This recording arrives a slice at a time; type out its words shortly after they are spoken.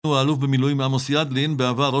הוא האלוף במילואים עמוס ידלין,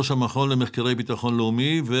 בעבר ראש המכון למחקרי ביטחון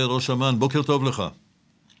לאומי וראש אמ"ן. בוקר טוב לך.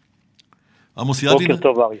 עמוס ידלין, בוקר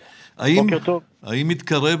טוב אריה. בוקר טוב. האם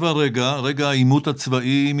מתקרב רגע העימות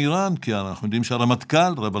הצבאי עם איראן? כי אנחנו יודעים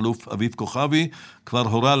שהרמטכ"ל, רב אלוף אביב כוכבי, כבר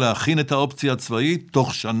הורה להכין את האופציה הצבאית,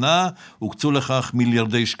 תוך שנה הוקצו לכך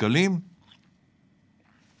מיליארדי שקלים.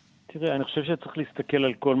 תראה, אני חושב שצריך להסתכל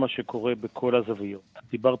על כל מה שקורה בכל הזוויות.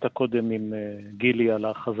 דיברת קודם עם גילי על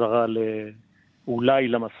החזרה אולי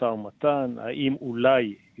למשא ומתן, האם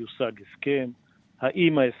אולי יושג הסכם,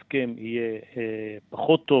 האם ההסכם יהיה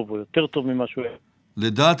פחות טוב או יותר טוב ממה שהוא היה.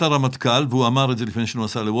 לדעת הרמטכ"ל, והוא אמר את זה לפני שהוא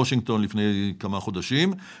נסע לוושינגטון לפני כמה חודשים,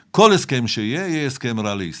 כל הסכם יהיה הסכם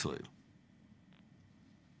רע לישראל.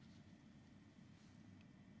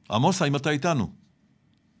 עמוס, האם אתה איתנו?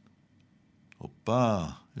 הופה,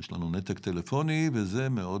 יש לנו נתק טלפוני, וזה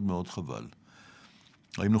מאוד מאוד חבל.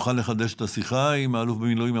 האם נוכל לחדש את השיחה עם האלוף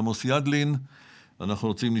במילואים עמוס ידלין? אנחנו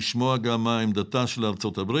רוצים לשמוע גם מה עמדתה של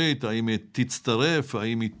ארצות הברית, האם היא תצטרף,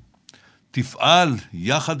 האם היא תפעל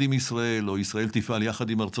יחד עם ישראל, או ישראל תפעל יחד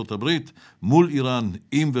עם ארצות הברית, מול איראן,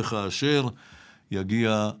 אם וכאשר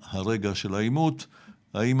יגיע הרגע של העימות.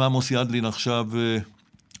 האם עמוס ידלין עכשיו,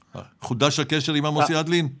 חודש הקשר עם עמוס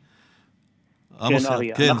ידלין? כן,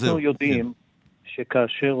 אריה, אנחנו יודעים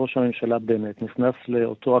שכאשר ראש הממשלה בנט נכנס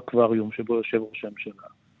לאותו אקווריום שבו יושב ראש הממשלה,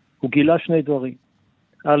 הוא גילה שני דברים.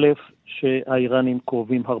 א', שהאיראנים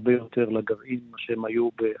קרובים הרבה יותר לגרעין מה שהם היו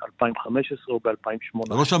ב-2015 או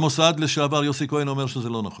ב-2018. ראש המוסד לשעבר יוסי כהן אומר שזה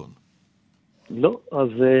לא נכון. לא, אז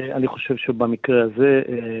אני חושב שבמקרה הזה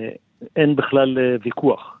אין בכלל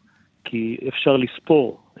ויכוח, כי אפשר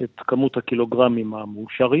לספור את כמות הקילוגרמים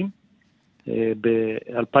המאושרים.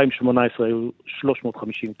 ב-2018 היו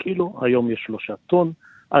 350 קילו, היום יש 3 טון,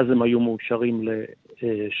 אז הם היו מאושרים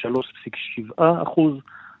ל-3.7%,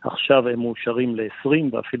 עכשיו הם מאושרים ל-20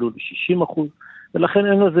 ואפילו ל-60%, ולכן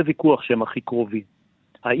אין לזה ויכוח שהם הכי קרובים.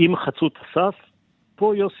 האם חצו את הסף?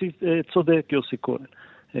 פה יוסי צודק, יוסי כהן.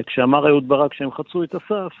 כשאמר אהוד ברק שהם חצו את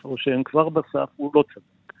הסף, או שהם כבר בסף, הוא לא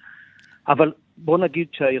צודק. אבל בוא נגיד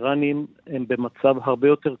שהאיראנים הם במצב הרבה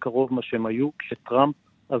יותר קרוב מה שהם היו, כשטראמפ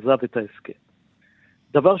עזב את ההסכם.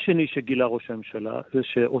 דבר שני שגילה ראש הממשלה, זה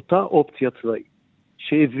שאותה אופציה צבאית,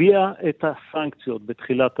 שהביאה את הסנקציות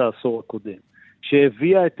בתחילת העשור הקודם,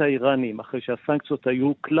 שהביאה את האיראנים, אחרי שהסנקציות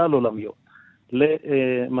היו כלל עולמיות,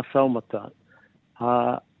 למשא ומתן,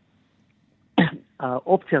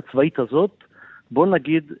 האופציה הצבאית הזאת, בוא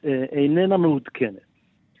נגיד, איננה מעודכנת.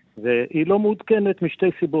 והיא לא מעודכנת משתי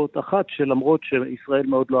סיבות. אחת, שלמרות שישראל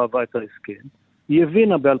מאוד לא אהבה את ההסכם, היא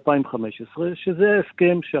הבינה ב-2015 שזה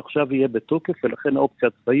ההסכם שעכשיו יהיה בתוקף, ולכן האופציה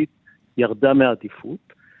הצבאית ירדה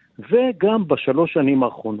מהעדיפות. וגם בשלוש שנים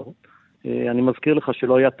האחרונות, אני מזכיר לך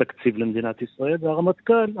שלא היה תקציב למדינת ישראל,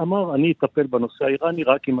 והרמטכ"ל אמר, אני אטפל בנושא האיראני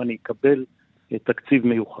רק אם אני אקבל תקציב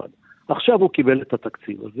מיוחד. עכשיו הוא קיבל את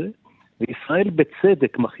התקציב הזה, וישראל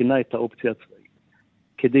בצדק מכינה את האופציה הצבאית,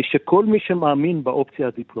 כדי שכל מי שמאמין באופציה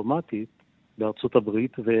הדיפלומטית בארצות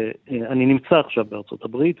הברית, ואני נמצא עכשיו בארצות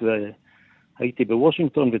הברית, והייתי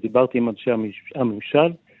בוושינגטון ודיברתי עם אנשי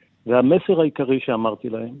הממשל, והמסר העיקרי שאמרתי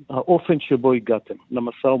להם, האופן שבו הגעתם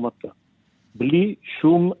למשא ומתן, בלי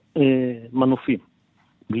שום מנופים,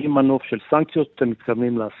 בלי מנוף של סנקציות, אתם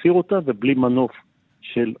מתכוונים להסיר אותה, ובלי מנוף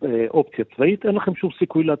של אופציה צבאית, אין לכם שום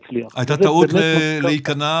סיכוי להצליח. הייתה טעות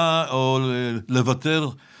להיכנע או לוותר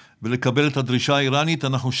ולקבל את הדרישה האיראנית,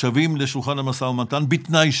 אנחנו שווים לשולחן המשא ומתן,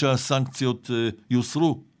 בתנאי שהסנקציות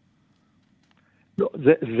יוסרו. לא,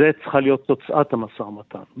 זה צריכה להיות תוצאת המשא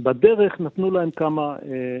ומתן. בדרך נתנו להם כמה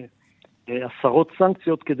עשרות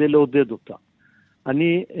סנקציות כדי לעודד אותה.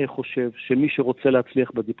 אני חושב שמי שרוצה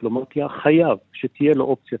להצליח בדיפלומטיה חייב שתהיה לו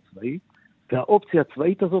אופציה צבאית, והאופציה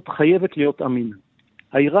הצבאית הזאת חייבת להיות אמינה.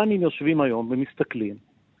 האיראנים יושבים היום ומסתכלים,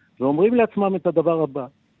 ואומרים לעצמם את הדבר הבא,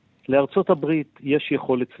 לארצות הברית יש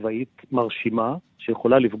יכולת צבאית מרשימה,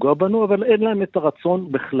 שיכולה לפגוע בנו, אבל אין להם את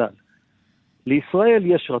הרצון בכלל. לישראל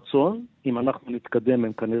יש רצון, אם אנחנו נתקדם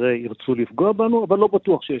הם כנראה ירצו לפגוע בנו, אבל לא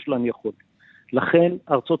בטוח שיש להם יכולת. לכן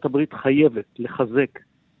ארצות הברית חייבת לחזק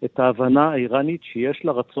את ההבנה האיראנית שיש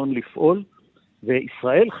לה רצון לפעול,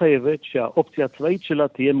 וישראל חייבת שהאופציה הצבאית שלה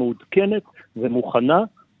תהיה מעודכנת ומוכנה,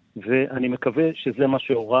 ואני מקווה שזה מה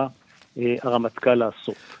שהורה הרמטכ"ל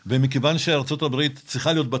לעשות. ומכיוון שארצות הברית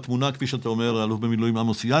צריכה להיות בתמונה, כפי שאתה אומר, האלוף במילואים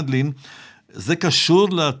עמוס ידלין, זה קשור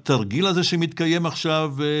לתרגיל הזה שמתקיים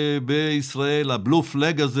עכשיו בישראל, הבלו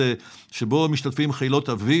פלג הזה, שבו משתתפים חילות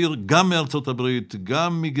אוויר, גם מארצות הברית,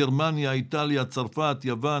 גם מגרמניה, איטליה, צרפת,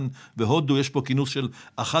 יוון והודו. יש פה כינוס של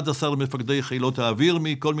 11 מפקדי חילות האוויר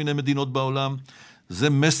מכל מיני מדינות בעולם. זה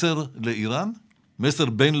מסר לאיראן? מסר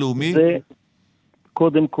בינלאומי?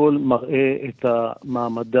 קודם כל מראה את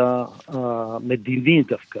המעמדה המדיני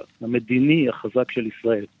דווקא, המדיני החזק של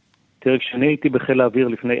ישראל. תראה, כשאני הייתי בחיל האוויר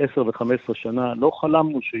לפני 10 ו-15 שנה, לא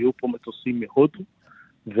חלמנו שיהיו פה מטוסים מהודו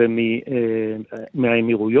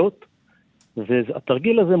ומהאמירויות,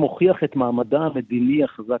 והתרגיל הזה מוכיח את מעמדה המדיני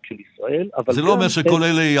החזק של ישראל. זה לא אומר שכל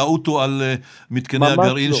אלה יעוטו על מתקני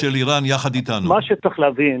הגרעין של איראן יחד איתנו. מה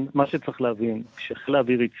שצריך להבין, כשחיל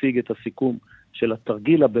האוויר הציג את הסיכום של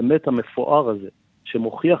התרגיל הבאמת המפואר הזה,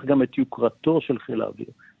 שמוכיח גם את יוקרתו של חיל האוויר,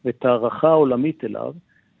 ואת הערכה העולמית אליו,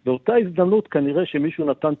 באותה הזדמנות כנראה שמישהו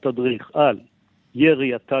נתן תדריך על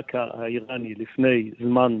ירי הטקה האיראני לפני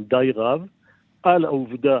זמן די רב, על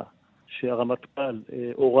העובדה שהרמטכ"ל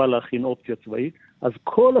הורה להכין אופציה צבאית, אז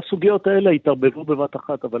כל הסוגיות האלה התערבבו בבת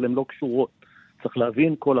אחת, אבל הן לא קשורות. צריך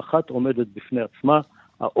להבין, כל אחת עומדת בפני עצמה,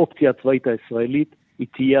 האופציה הצבאית הישראלית היא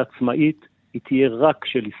תהיה עצמאית, היא תהיה רק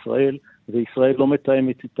של ישראל, וישראל לא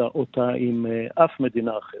מתאמת אותה עם אף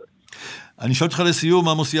מדינה אחרת. אני שואל אותך לסיום,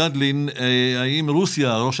 עמוס ידלין, האם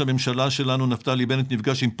רוסיה, ראש הממשלה שלנו נפתלי בנט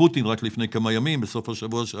נפגש עם פוטין רק לפני כמה ימים, בסוף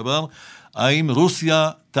השבוע שעבר, האם רוסיה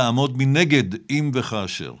תעמוד מנגד אם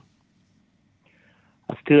וכאשר?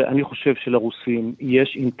 אז תראה, אני חושב שלרוסים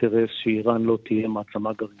יש אינטרס שאיראן לא תהיה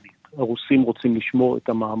מעצמה גרעינית. הרוסים רוצים לשמור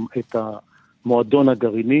את המועדון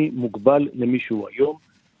הגרעיני מוגבל למישהו היום.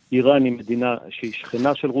 איראן היא מדינה שהיא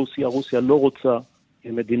שכנה של רוסיה, רוסיה לא רוצה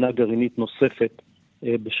מדינה גרעינית נוספת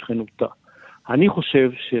בשכנותה. אני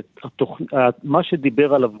חושב שמה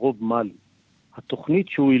שדיבר עליו רוב מל, התוכנית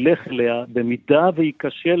שהוא ילך אליה במידה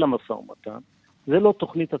ויקשה למשא ומתן, זה לא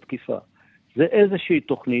תוכנית התקיפה. זה איזושהי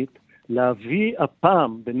תוכנית להביא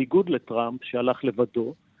הפעם, בניגוד לטראמפ שהלך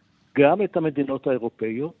לבדו, גם את המדינות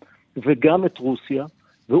האירופאיות וגם את רוסיה,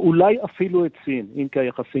 ואולי אפילו את סין, אם כי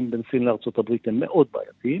היחסים בין סין לארצות הברית הם מאוד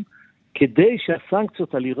בעייתיים, כדי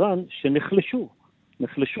שהסנקציות על איראן שנחלשו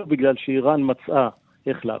בגלל שאיראן מצאה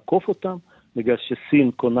איך לעקוף אותם, בגלל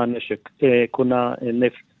שסין קונה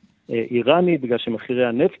נפט איראני, בגלל שמחירי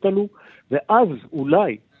הנפט עלו, ואז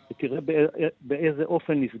אולי, תראה באיזה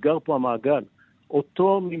אופן נסגר פה המעגל,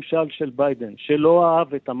 אותו ממשל של ביידן, שלא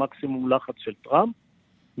אהב את המקסימום לחץ של טראמפ,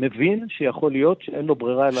 מבין שיכול להיות שאין לו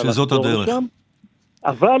ברירה אלא לחזור לשם,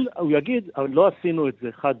 אבל הוא יגיד, לא עשינו את זה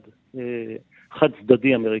חד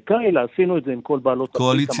צדדי אמריקאי, אלא עשינו את זה עם כל בעלות...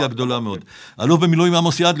 קואליציה גדולה מאוד. אלוף במילואים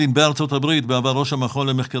עמוס ידלין בארצות הברית, בעבר ראש המכון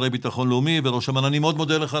למחקרי ביטחון לאומי, וראש אמ"ן, אני מאוד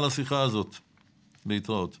מודה לך על השיחה הזאת.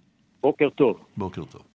 להתראות. בוקר טוב. בוקר טוב.